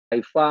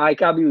I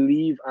can't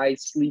believe I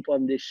sleep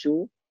on this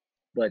show,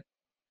 but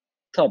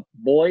Top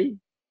Boy,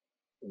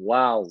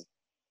 wow,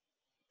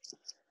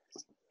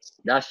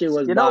 that shit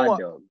was You know bad, what?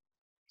 dog.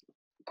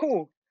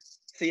 Cool.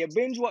 So you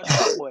binge watch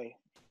Top Boy.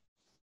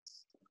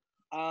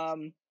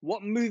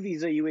 What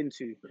movies are you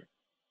into?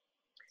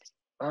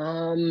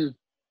 Um,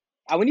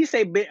 And when you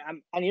say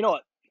and you know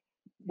what?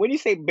 When you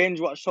say binge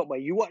watch Top Boy,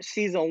 you watch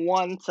season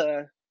 1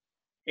 to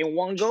in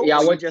one go, yeah,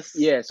 or you just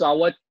yeah, so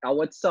I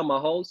watched Summer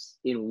House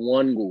in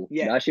one go.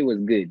 yeah, That shit was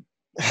good.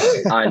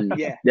 And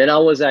yeah, then I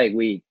was like,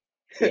 wait,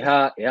 you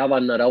have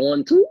another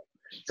one too?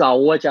 So I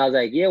was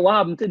like, yeah, what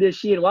happened to this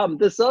shit? What happened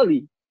to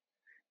Sully?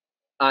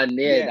 And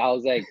yeah, yeah. I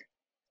was like,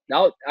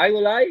 now I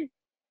will lie,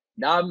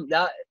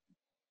 that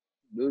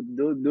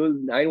those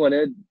I don't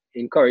wanna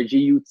encourage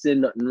you to say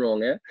nothing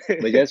wrong, eh?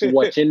 But just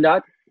watching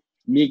that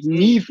make Mm.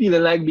 me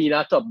feeling like being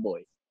a top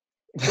boy.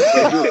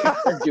 Yeah, joking,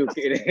 just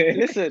joking.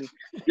 Listen,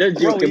 Just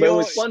bro, joking, but it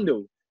was fun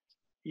though.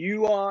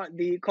 you are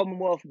the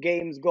Commonwealth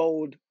Games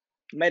gold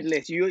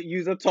medalist.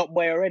 You're a Top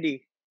Boy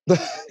already.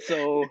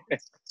 So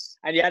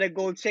and you had a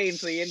gold chain,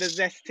 so you're in the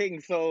zest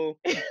thing. So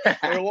I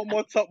don't know what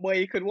more Top Boy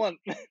you could want.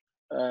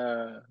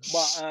 uh,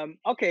 But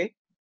okay.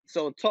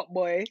 So Top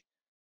Boy,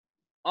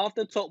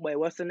 after Top Boy,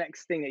 what's the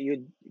next thing that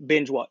you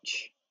binge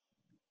watch?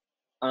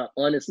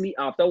 honestly,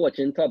 after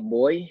watching Top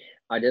Boy,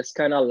 I just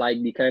kind of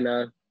like the kind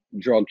of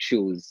drug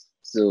shows.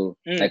 So,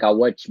 Mm. like, I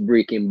watch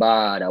Breaking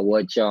Bad. I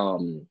watch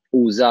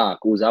Ozark.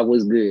 Ozark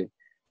was good.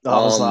 That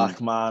was Um,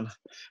 like, man,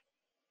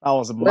 that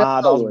was what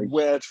mad. I That was a watch?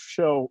 weird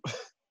show.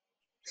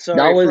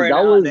 Sorry, throwing it That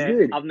out was there.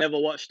 good. I've never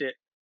watched it.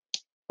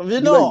 Have you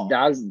You was not?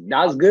 that's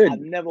I've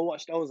good. never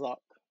watched Ozark.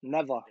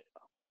 Never.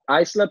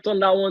 I slept on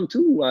that one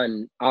too,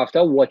 and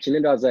after watching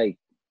it, I was like,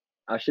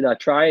 I should have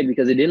tried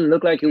because it didn't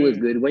look like it was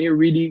Mm. good. When you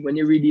read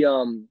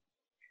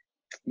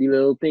the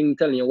little thing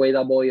telling you where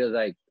that boy is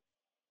like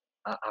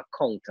a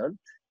accountant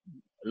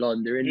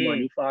laundering Mm.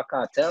 money for a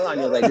cartel,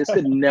 and you're like, this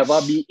could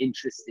never be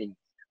interesting.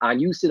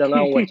 And you sit down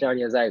and watch it, and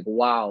you're like,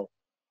 wow,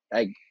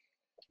 like.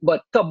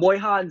 But Top Boy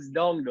hands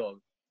down, dog.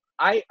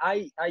 I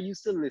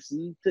used to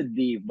listen to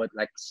Dave, but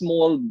like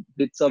small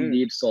bits of Mm.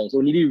 Dave's songs,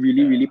 only the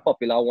really Yeah.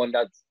 popular one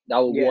that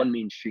would go Yeah. on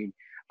mainstream.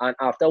 And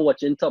after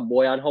watching Top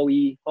Boy and how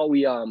he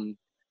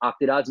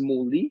acted as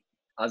Moldy,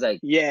 I was like,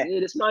 Yeah. hey,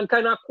 this man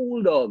kind of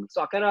cool, dog.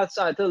 So I kind of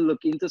started to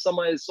look into some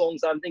of his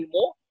songs and think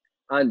more.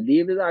 And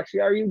Dave is actually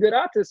a real good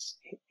artist.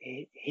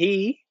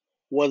 He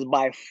was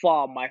by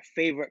far my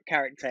favorite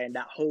character in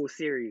that whole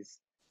series.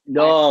 By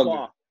Dog,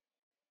 far.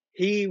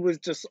 He was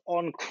just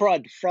on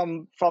crud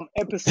from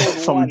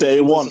episode From 1. day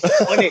He was one.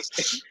 just on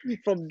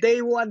it. From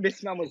day 1,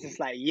 this man was just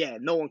like, yeah,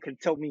 no one can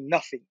tell me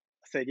nothing.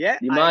 I said, yeah,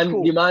 it's the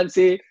cool. man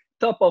say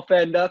top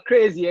offender,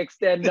 crazy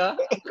extender.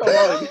 Come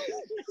on.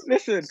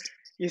 Listen,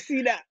 you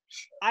see that?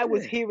 I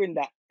was hearing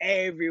that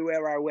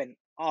everywhere I went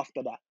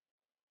after that.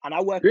 And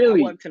I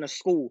Really? worked in a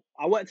school.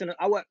 I worked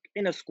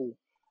in a school.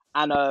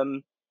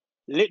 And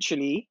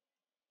literally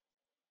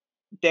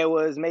there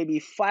was maybe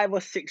 5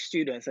 or 6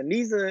 students, and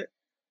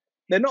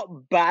they're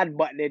not bad,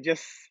 but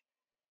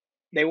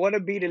they want to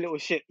be the little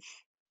shits.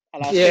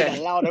 And I say Yeah. that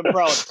loud and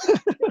proud.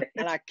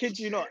 And I kid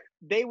you not,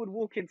 they would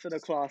walk into the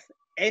class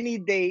any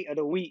day of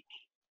the week,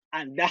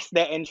 and that's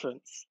their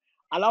entrance.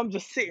 And I'm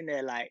just sitting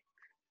there like,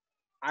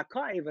 I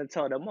can't even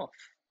tell them off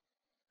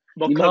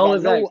The because man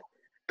was like,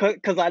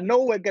 I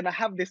know we're gonna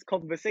have this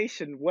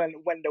conversation when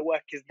the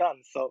work is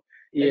done. So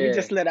let me yeah.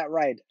 just let that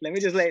ride. Let me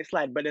just let it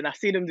slide. But then I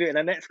see them do it in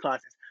the next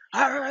class.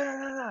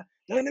 It's,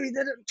 no, we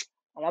didn't.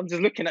 And I'm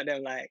just looking at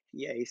them like,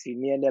 yeah, you see,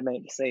 me and them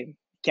ain't the same.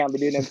 Can't be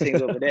doing them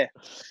things over there.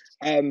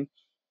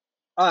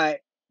 All right,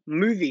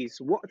 movies.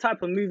 What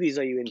type of movies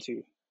are you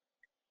into?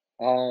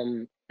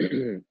 Um,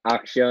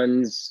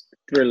 actions,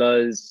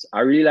 thrillers.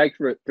 I really like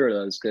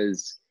thrillers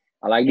because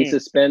I like the Mm,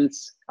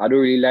 suspense. I don't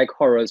really like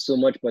horror so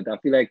much, but I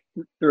feel like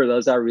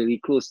thrillers are really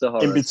close to In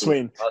horror. So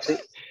between. I'll say,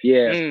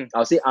 yeah, mm.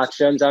 I'll say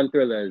actions and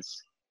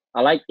thrillers.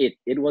 I like it.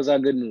 It was a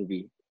good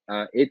movie.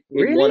 It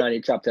won Really? on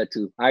it chapter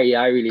 2. I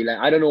really like.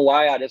 I don't know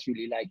why. I just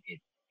really like it.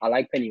 I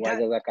like Pennywise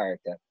That as a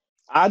character.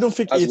 I don't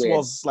think That's it weird.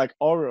 was like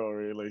horror,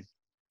 really. It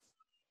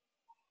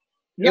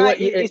no, was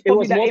it's it probably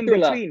was that more in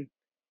thriller. between.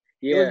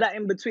 It was Yeah, that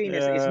in between.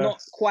 It's Yeah.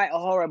 not quite a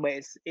horror, but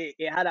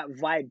it had that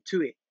vibe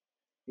to it.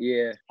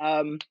 yeah.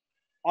 Um,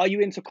 are you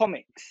into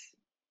comics?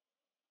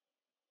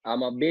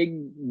 I'm a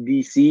big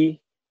DC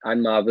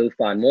and Marvel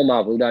fan, more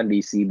Marvel than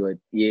DC, but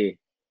yeah,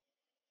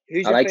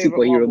 Who's I your like favorite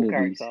superhero Marvel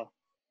movies. character?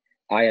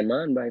 Iron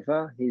Man by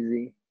far, he's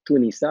the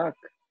Tony Stark.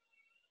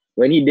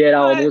 When he dead, I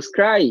Alright, almost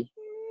cry.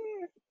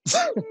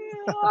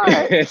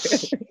 alright,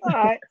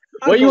 alright.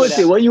 I'll What you go with would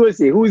say? that. What you would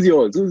say? Who's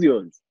yours? Who's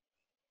yours?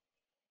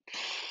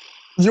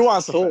 You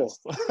answer Thor.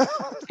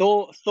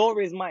 first.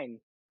 Thor is mine.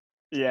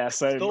 Yeah,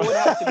 same. Thor would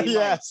have to be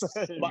Yeah, mine.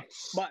 same.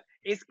 But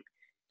it's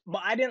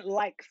but I didn't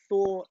like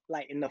Thor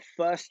like in the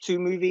first 2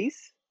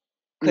 movies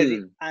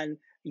Mm, and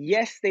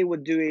yes, they were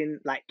doing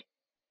like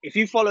if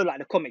you follow like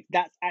the comics,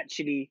 that's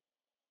actually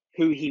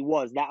who he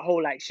was. That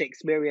whole like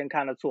Shakespearean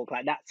kind of talk,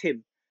 like that's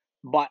him.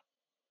 But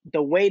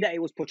the way that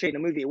it was portrayed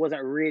in the movie, it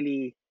wasn't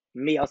really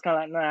me, I was kind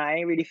of like, nah, I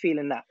ain't really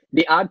feeling that.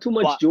 They add too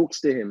much But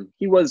jokes to him.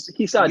 He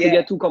started to yeah,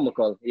 get too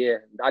comical. Yeah,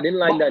 I didn't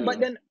like that. but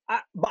then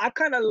I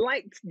kind of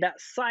liked that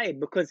side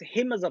because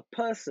him as a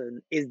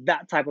person is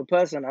that type of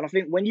person, and I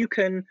think when you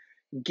can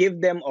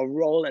give them a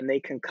role and they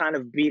can kind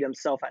of be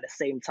themselves at the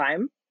same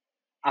time,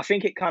 I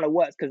think it kind of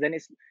works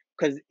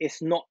because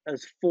it's not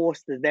as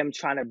forced as them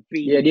trying to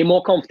Yeah, be. they're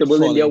more comfortable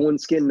in their Fully. own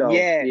skin now.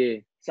 Yeah. Yeah.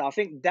 So I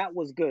think that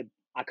was good.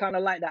 I kind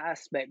of like that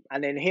aspect.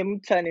 And then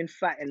him turning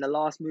fat in the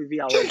last movie,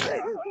 I was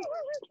like,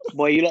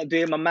 boy, you're not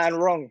doing my man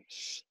wrong.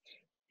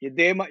 You're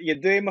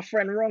doing my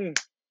friend wrong.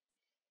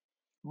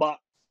 But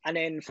and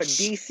then for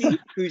DC,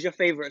 who's your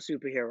favorite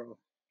superhero?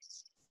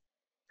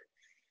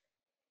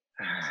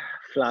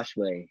 Flash,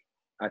 boy.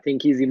 I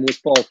think he's the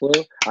most powerful.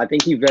 I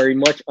think he's very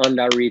much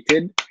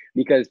underrated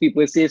because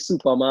people say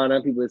Superman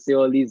and people say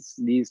all these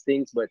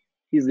things, but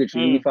he's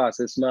literally the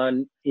fastest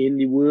man in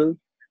the world.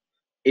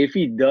 If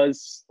he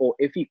does, or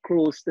if he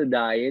close to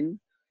dying,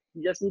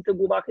 you just need to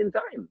go back in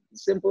time.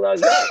 Simple as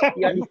that.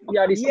 He had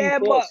the speed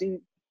force.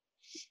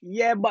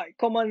 Yeah, but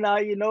come on now,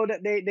 you know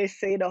that they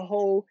say the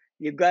whole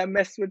you gotta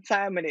mess with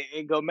time and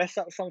it go mess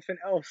up something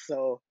else.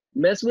 So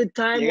mess with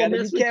time or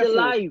mess with your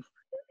life.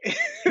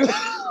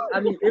 I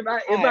mean, if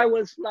I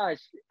was Flash,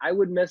 I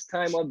would mess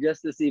time up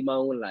just to save my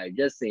own life.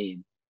 Just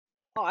saying.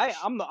 Oh,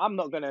 I'm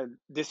not gonna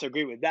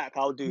disagree with that.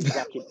 I'll do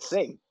exactly the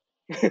same.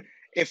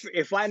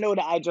 If I know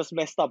that I just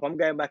messed up, I'm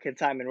going back in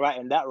time and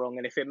righting that wrong.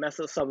 And if it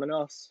messes up someone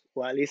else,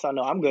 well, at least I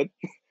know I'm good.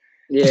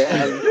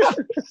 Yeah.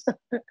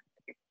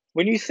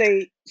 When you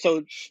say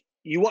so,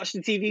 you watch the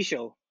TV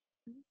show?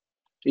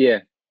 Yeah.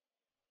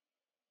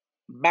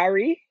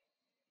 Barry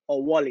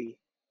or Wally?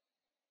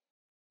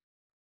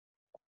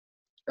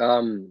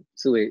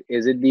 So wait,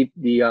 is it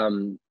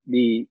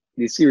the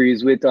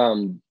series with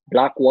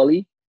Black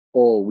Wally,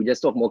 or we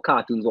just talk more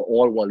cartoons or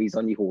all Wallies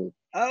on the whole?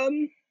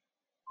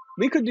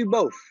 We could do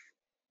both.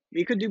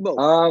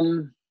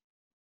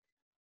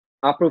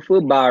 I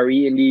prefer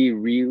Barry in the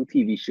real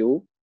TV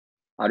show.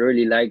 I don't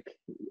really like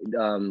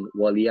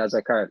Wally as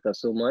a character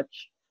so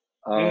much.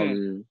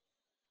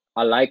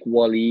 I like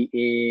Wally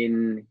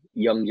in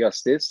Young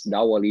Justice.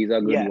 That Wally is a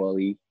good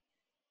Wally.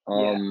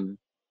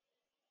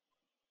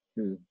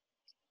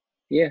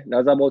 Yeah,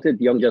 that's about it.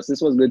 Young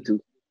Justice was good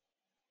too.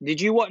 Did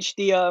you watch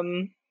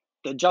the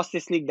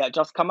Justice League that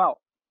just come out?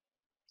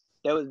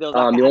 There was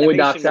like the one with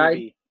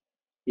Darkseid.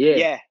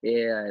 Yeah,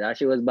 that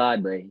shit was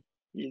bad, boy.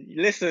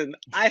 Listen,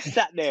 I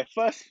sat there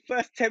first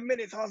 10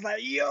 minutes. I was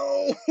like,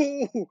 yo,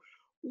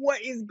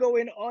 what is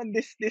going on?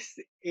 This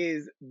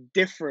is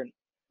different.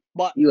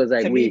 But he was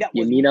like, wait,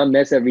 you mean I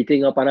mess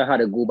everything up and I had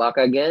to go back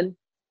again?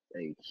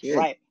 Like, shit.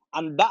 Right,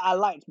 and that I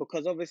liked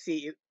because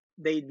obviously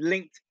they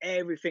linked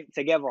everything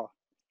together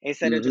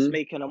instead of just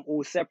making them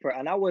all separate.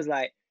 And I was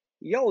like,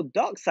 yo,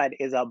 Darkseid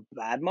is a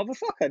bad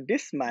motherfucker.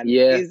 This man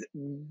is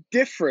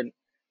different.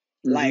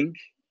 Like,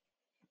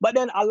 but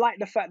then I like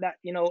the fact that,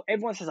 you know,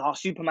 everyone says, oh,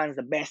 Superman's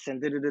the best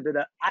and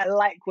da-da-da-da-da. I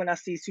like when I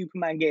see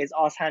Superman get his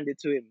ass handed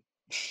to him.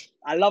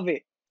 I love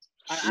it.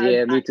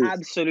 I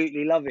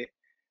absolutely love it.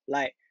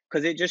 Like,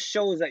 because it just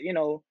shows that, you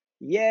know,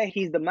 yeah,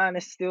 he's the man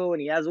of steel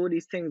and he has all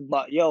these things,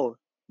 but yo,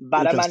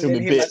 better man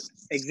than him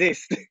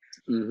exist.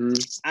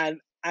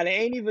 And it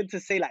ain't even to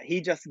say like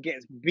he just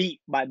gets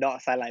beat by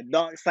Darkseid. Like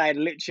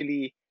Darkseid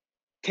literally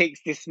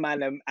takes this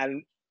man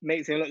and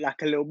makes him look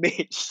like a little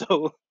bitch.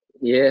 So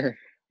yeah,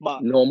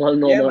 but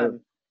normal. Yeah, man.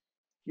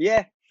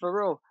 Yeah, for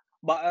real.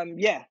 But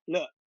yeah,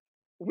 look,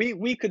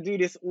 we could do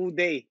this all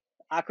day.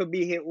 I could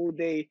be here all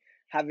day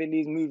having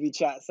these movie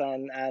chats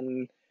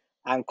and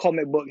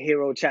comic book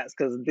hero chats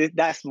because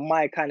that's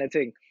my kind of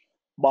thing.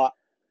 But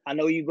I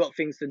know you got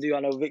things to do. I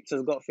know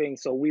Victor's got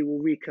things, so we will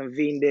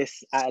reconvene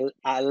this at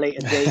a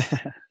later date.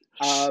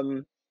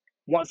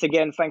 Once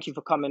again, thank you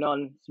for coming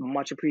on. It's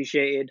much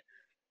appreciated.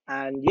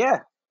 And yeah,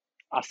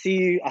 I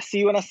see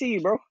you when I see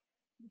you, bro.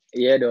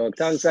 Yeah, dog.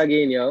 Thanks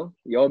again, yo.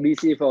 Y'all be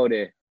safe out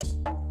there.